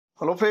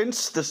Hello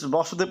friends, this is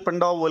Vasudev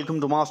Panda. Welcome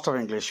to master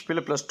English.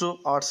 पहले +2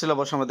 art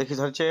syllabus आम देखी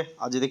सारी।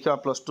 आज देखा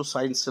 +2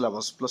 साइंस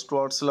सिलेबस। +2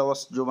 आर्ट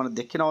सिलेबस जो मैंने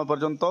देखी ना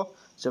पर्यंत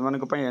से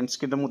एंड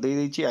स्क्रीन में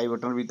देदेची। आई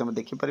बटन भी तुम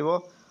देखिपर।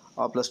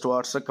 +2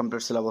 आर्ट्स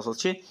कंप्लीट सिलेबस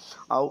अच्छी।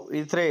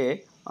 आउे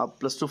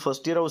 +2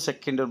 फर्स्ट ईयर और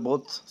सेकेंड ईयर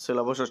बोथ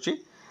सिलेबस अच्छी।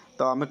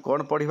 तो आम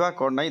कौन पढ़ा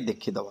कौन ना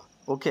देखीदे।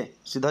 ओके,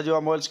 सीधा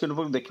जो मोबाइल स्क्रीन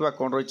पर देखा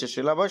कौन रही है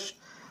सिलेबस।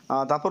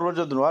 तापर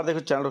जो नुआ देखो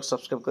चैनल को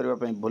सब्सक्राइब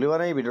करने भूलवा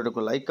नहीं। वीडियो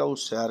को लाइक और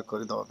शेयर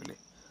करदे पे।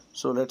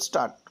 So let's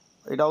start.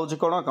 It is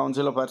called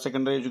Council of Higher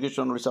Secondary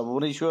Education, Odisha,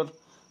 Bhubaneswar.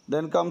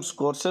 Then comes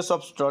courses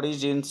of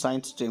studies in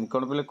science stream.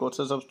 कौन पहले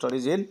courses of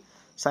studies in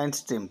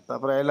science stream.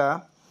 तापर आयला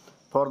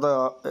for the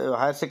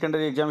higher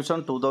secondary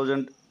examination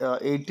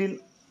 2018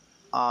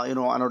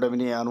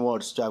 anodemini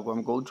onwards जाको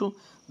हम कहूँ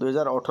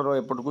 2018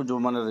 एपट को जो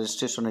माने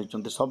रजिस्ट्रेशन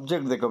होती।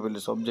 सब्जेक्ट देख पहले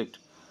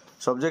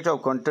सब्जेक्ट और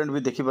कंटेंट भी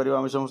देखिपर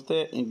आम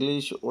समस्ते।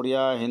 English,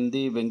 Odia,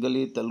 Hindi,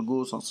 Bengali,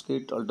 Telugu,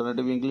 Sanskrit,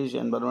 alternative English,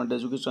 environment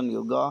education,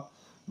 yoga,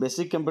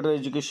 basic computer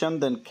education,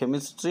 then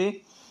chemistry,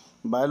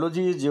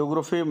 biology,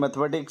 geography,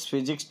 mathematics,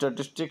 physics,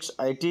 statistics,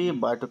 IT,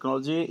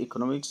 biotechnology,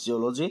 economics,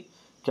 geology,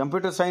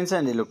 computer science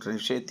and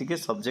electronics। ये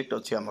सब्जेक्ट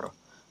अच्छी आमर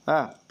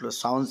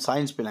प्लस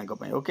साइंस पिला।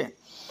 ओके,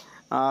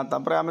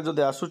 तापर आम जो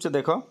आसूचे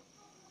देख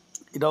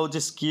इटा हूँ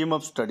स्कीम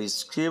ऑफ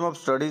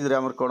स्टडीज रे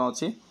आमर कौन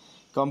अच्छी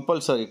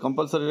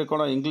कंपलसरी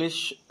कौन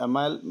इंग्लिश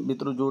एमआईएल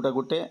भितर जोटा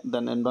गोटे।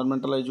 देन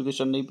एनवायरमेंटल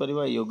एजुकेशन नहीं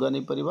पारिबा, योगा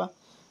नहीं पारिबा,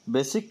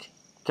 बेसिक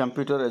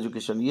कंप्यूटर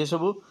एजुकेशन ये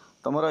सब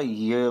तुम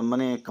ये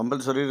माने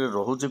कंपलसरी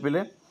रोचे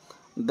पिले।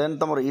 देन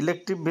तुम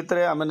इलेक्टिव भितर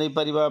आम नहीं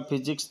पारिबा,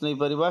 फिजिक्स नहीं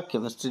पारिबा,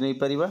 केमिस्ट्री नहीं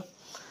Paribas.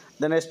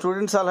 Then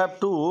students all have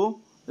to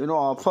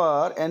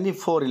offer any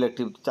 4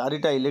 elective,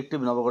 4टा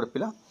elective नब गोटे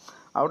पिला।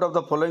 Out of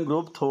the following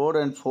group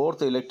 3rd and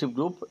 4th elective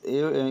group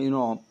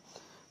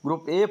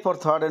group A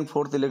for 3rd and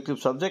 4th elective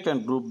subject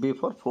and group B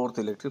for 4th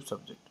elective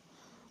subject.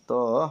 तो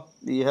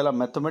ये है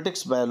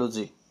mathematics,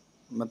 biology,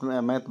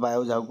 math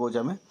bio जहाँ कहे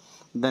आम।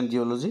 Then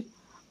geology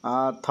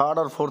 3rd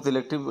और 4th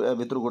elective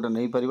भितर गोटे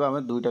नहीं पारिबा, आम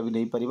 2टा भी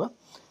नहीं पारिबा।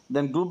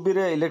 देन ग्रुप बी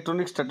रे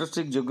electronics,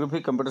 statistics, geography,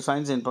 computer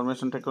science,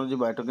 information technology,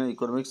 biotechnology,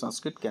 economics,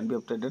 Sanskrit can be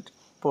opted eight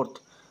 4th।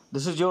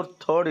 This is your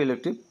 3rd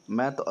elective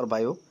math और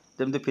बायो।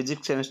 जमी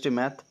physics, chemistry,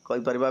 math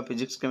कहीपर,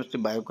 physics,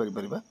 chemistry, bio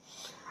कहीपर,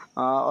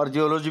 और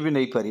geology भी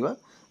नहीं Paribas.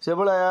 से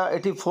भाया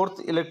ये 4th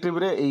elective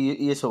रे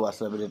ये सब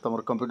आसला बेले तुम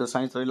कंप्यूटर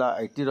साइंस रहा,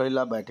 IT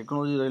रहा,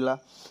 बायोटेक्नोलॉजी रहा,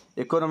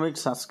 इकोनॉमिक्स,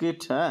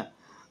 संस्कृत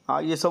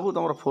ये सब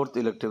तुम 4th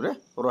इलेक्टिव रे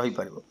रही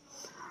पार।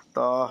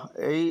 तो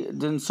यही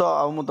जिनस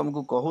आउ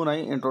तुमको कहू ना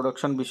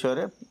इंट्रोडक्शन विषय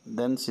रे।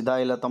 देन सीधा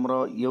आइला तुम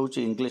ये हूँ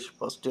इंग्लिश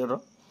फर्स्ट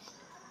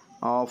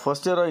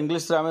ईयर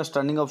इंग्लिश आम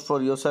standing up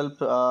for your self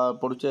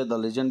पढ़ुचे। The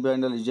legend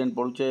behind the legend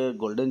पढ़ुचे,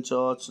 golden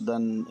church,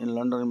 then in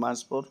London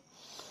mass four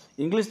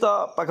English. तो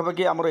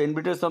पाखापाखि आम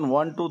इनविटेशन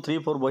 1, 2, 3,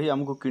 4 बही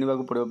आमको किणवा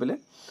पड़ो पे।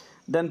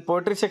 देन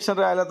पोएट्री सेक्शन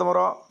रे आइला तुम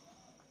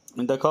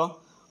देख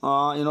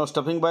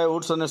stuffing bye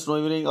woods on A snow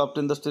evening, up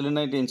in the still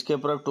night,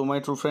 inscape rock, to my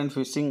true friend,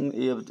 fishing,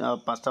 ये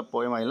 5टा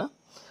पोएम आइला।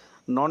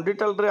 नॉन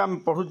डिटेल रे आम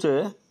पढ़ुचे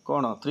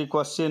कौन 3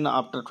 question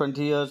after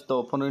 20 years, the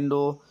open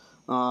window,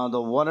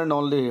 the one and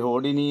only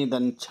होडिनी,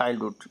 then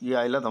childhood ये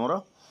आइला तुम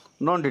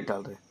non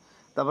detail रे।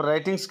 तापर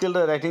writing skill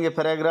रे writing a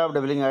paragraph,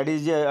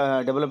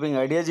 developing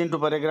ideas into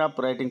paragraph,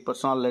 writing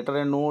personal letter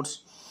and notes,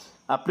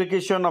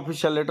 application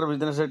official letter,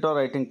 business letter,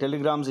 writing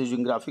telegrams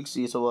using graphics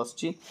ये सब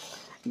आछि।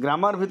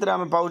 Grammar भितर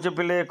आम पाउचे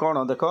पिले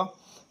कौन देख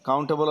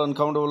countable,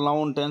 uncountable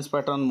noun, tense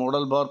pattern,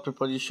 modal verb,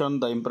 preposition,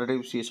 the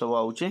इंपरेटिव्स ये सब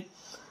आउचे।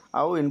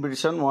 आउ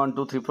इनविटेशन 1,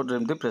 2, 3, 4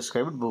 जमी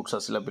प्रेस्क्राइब्ड बुक्स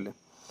आसला पे।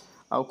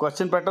 आउ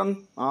क्वेश्चन पैटर्न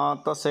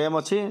तो सेम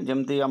अच्छी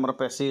जमती आमर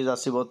पैसेज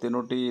आसो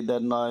 3टी।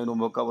 देन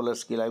वोकाबुलरी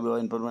स्किल आइब,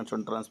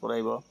 इनफॉरमेशन ट्रांसफर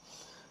आइब,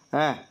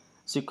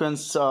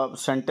 सीक्वेंस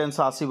सेंटेंस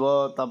आसब,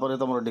 तापर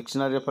तुम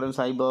डिक्शनरी रेफरेंस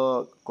आइब,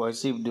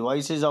 कोहेसिव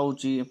डिवाइसेस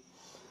आउची।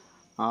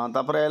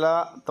 तापर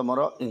आइला तुम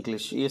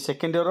इंग्लिश ये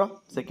सेकेंड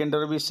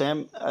ईयर भी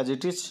सेम एज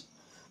इट इज।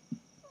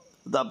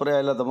 तापर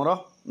आइला तुम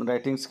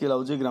writing skill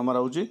आउची, grammar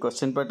आउची,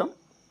 question pattern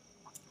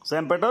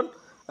same pattern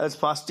as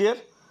first year.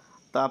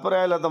 तापर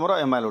आइला तुम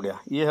एमआईएल ओडिया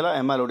ये है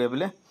एमआईएल ओडिया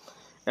पे।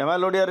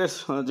 एमआईएल ओडिया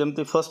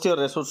जमती फर्स्ट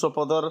ईयर सुर्ष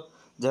पदर,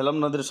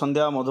 झेलम नदी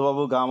संध्या,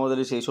 मधुबाबू, गाँ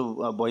मदरी से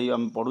सब बही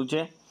आम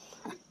पढ़ुचे।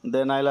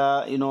 देन आइला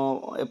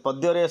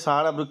पद्य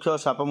साहाड़ा वृक्ष,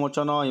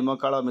 सापमोचन,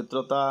 हिमकाल,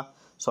 मित्रता,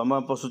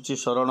 समय पशुची,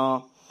 शरण।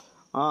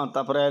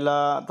 तापर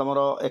आइला तुम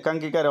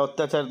एकांकिकार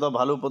अत्याचारित,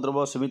 भालू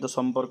उपद्रव, सीमित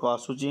संपर्क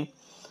आसूची।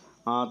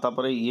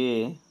 तापर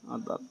ये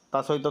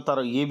ता सहित तार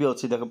ये भी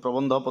अच्छी देख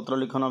प्रबंध, पत्र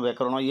लिखन,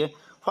 व्याकरण ये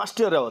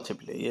फर्स्ट ईयर अच्छे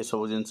पे ये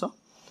सब जिनस।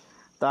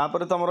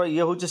 तापर तुम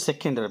ये हूँ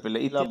सेकेंड ईयर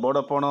पे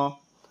बड़पण,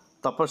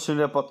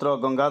 तपस्वी पत्र,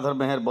 गंगाधर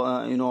मेहर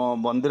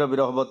बंदीर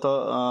विरहवत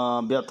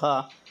व्यथा,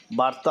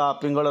 वार्ता,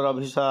 पिंगलर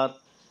अभिसार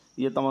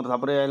ये तुम।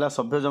 तापर आइला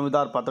सभ्य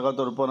जमीदार, पातकात,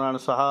 रूपनारायण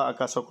साहा,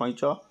 आकाश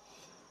कईच।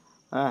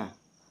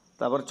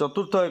 तापर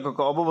चतुर्थ एक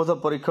अवबोध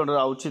परीक्षण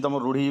आउची तुम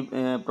रूढ़ी,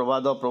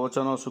 प्रवाद,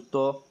 प्रवचन, सूक्त।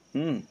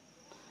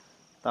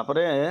 तापर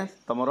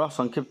तुम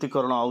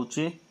संक्षिप्तीकरण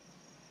आउची।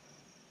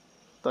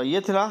 तो ये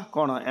थिला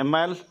कौन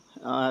एमआईएल।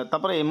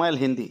 तापर एमआईएल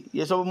हिंदी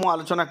ये सब मु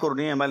आलोचना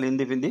करूनी, एमआईएल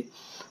हिंदी फिंदी।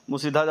 मु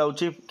सीधा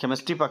जाऊँगी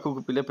केमिस्ट्री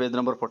पाखक पिले पेज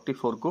नंबर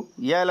 44 को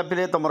या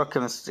पिले तुम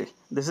chemistry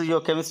this is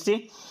your chemistry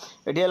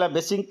ये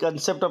basic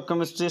concept of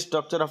chemistry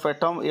structure of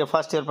atom ये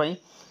first year pi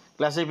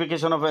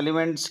classification of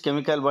elements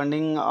chemical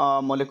bonding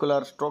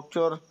molecular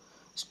structure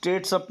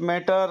states of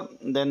matter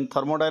then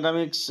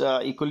thermodynamics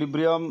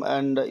equilibrium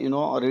and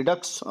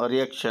redox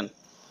reaction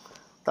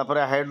तापर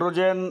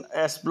hydrogen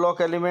S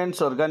block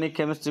elements organic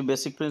chemistry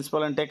basic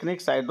principle and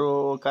techniques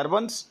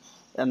hydrocarbons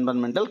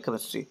environmental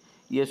chemistry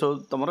ये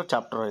सब तुम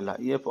chapter रहा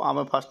ये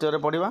आम first year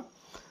पढ़ा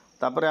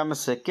तापर आम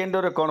सेकेंड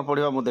ईयर कौन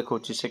पढ़ा मुझे देखा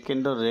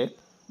second year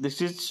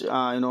this is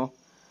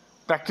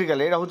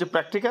practical यहाँ हूँ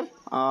प्रैक्टिकल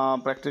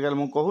प्रैक्टिकल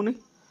मुझे कहूनी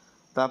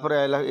तापर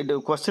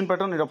क्वेश्चन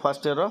पैटर्न ये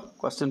first year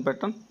question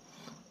pattern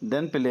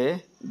then पिले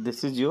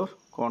दिस इज योर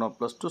कौन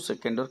 +2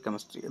 सेकेंड ईयर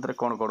केमिस्ट्री ये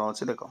कौन कौन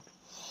अच्छे देख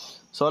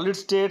solid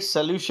state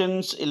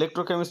solutions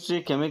electrochemistry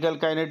chemical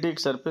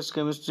kinetics surface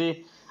chemistry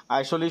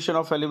isolation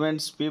of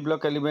elements P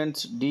block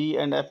elements D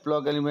and F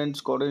block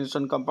elements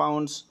coordination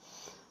compounds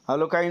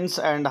हालोकाइन्स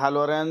and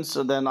हालोरेंस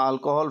then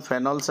alcohol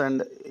फेनॉल्स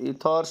and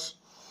ethers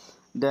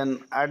then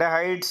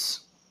aldehydes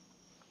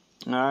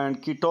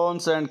and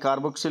ketones and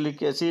carboxylic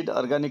acid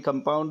organic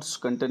compounds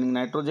containing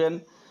nitrogen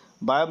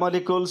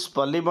biomolecules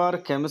polymer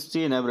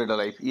chemistry in everyday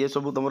life ये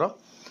सब तुम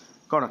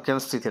कौन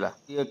chemistry थिला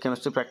ये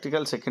chemistry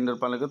practical second year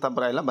पाले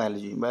तापर आइला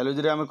biology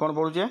biology रे आमे कौन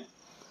पढुचे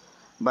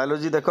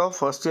बायोलॉजी देखो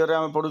फर्स्ट ईयर रे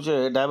आमे पढुचे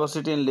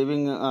diversity in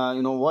living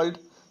world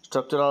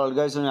structural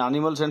organism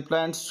animals and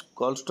plants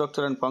call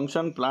structure and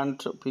function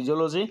plant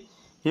physiology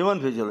human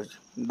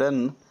physiology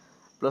then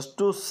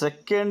 +2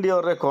 second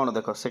year रे कौन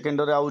देखो सेकेंड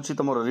ईयर रे आउची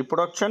तुमरो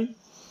reproduction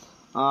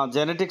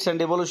genetics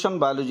and evolution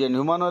biology and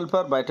human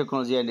welfare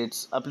biotechnology and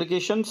its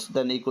applications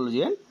then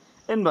ecology and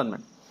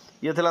environment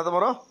ये थिला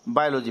तमरो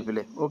biology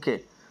पिले okay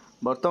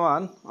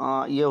वर्तमान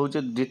ये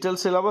होचे डिटेल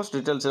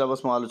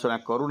सिलेबस मो आलोचना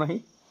करू नहीं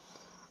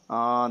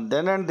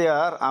देन एंड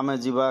देयर आमे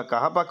जीवा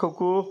कहा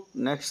पाखकू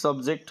नेक्स्ट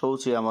सब्जेक्ट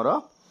होचे हमरो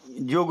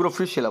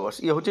जियोग्राफी सिलेबस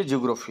ये होचे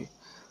geography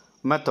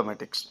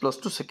mathematics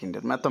 +2 second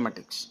year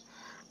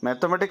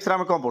mathematics रे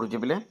आमे कोन पढुचे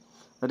पिले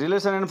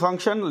relation and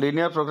function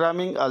linear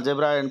programming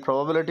algebra and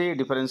probability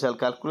differential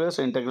calculus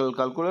integral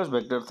calculus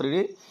vector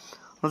 3D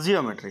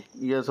geometry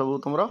ये सब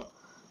तुमरा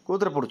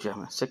कोथरे पढुचे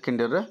हम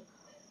सेकेंड ईयर रे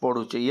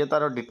पढुचे ये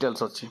तार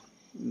डिटेल्स अछि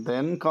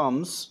देन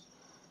कम्स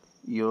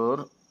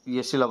योर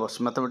ये syllabus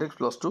mathematics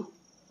 +2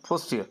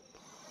 first year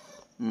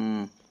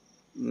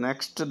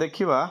next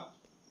देखिबा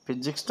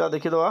फिजिक्स ता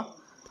देखि दवा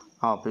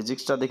हां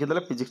फिजिक्स ता देखि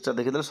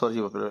देले सर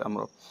जीव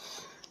हमरो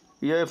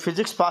ये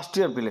फिजिक्स फर्स्ट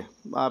ईयर पिले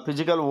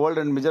physical world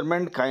and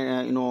measurement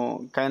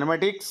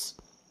kinematics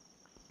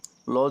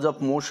laws of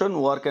motion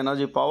work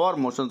energy power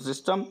motion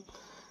system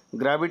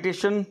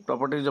gravitation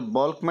properties of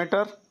bulk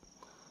matter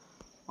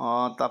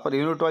तापर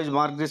unit wise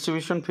mark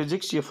distribution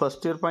physics ये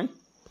फर्स्ट ईयर पाई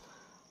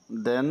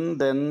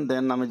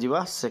देन आम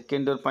जीवा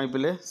सेकेंड ईयर पाई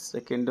पिले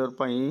second year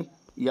पाई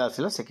ये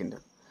आसिला second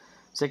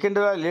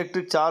year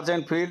electric charge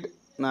and field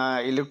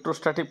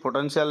electrostatic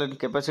potential and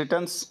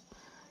capacitance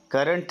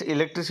current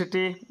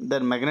electricity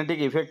then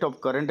magnetic effect of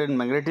current and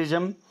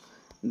magnetism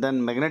then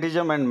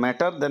magnetism and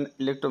matter then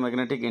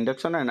electromagnetic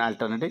induction and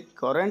alternating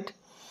current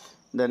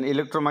then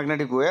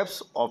electromagnetic waves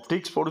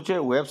optics पढुचे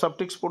waves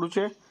optics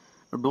पढुचे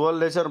dual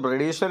nature of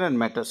radiation and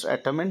matters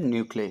atom and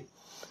nuclei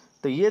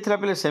तो ये थिला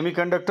पहले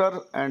semiconductor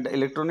and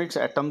electronics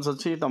atoms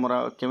अच्छी तमरा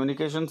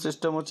communication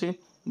system अच्छी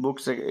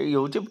books ये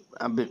होची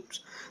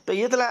bits तो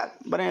ये थिला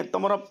माने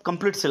तमरा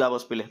कंप्लीट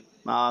सिलेबस पहले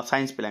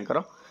science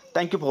पिलांकर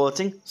thank you for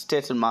watching stay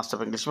in master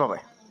of English by bye.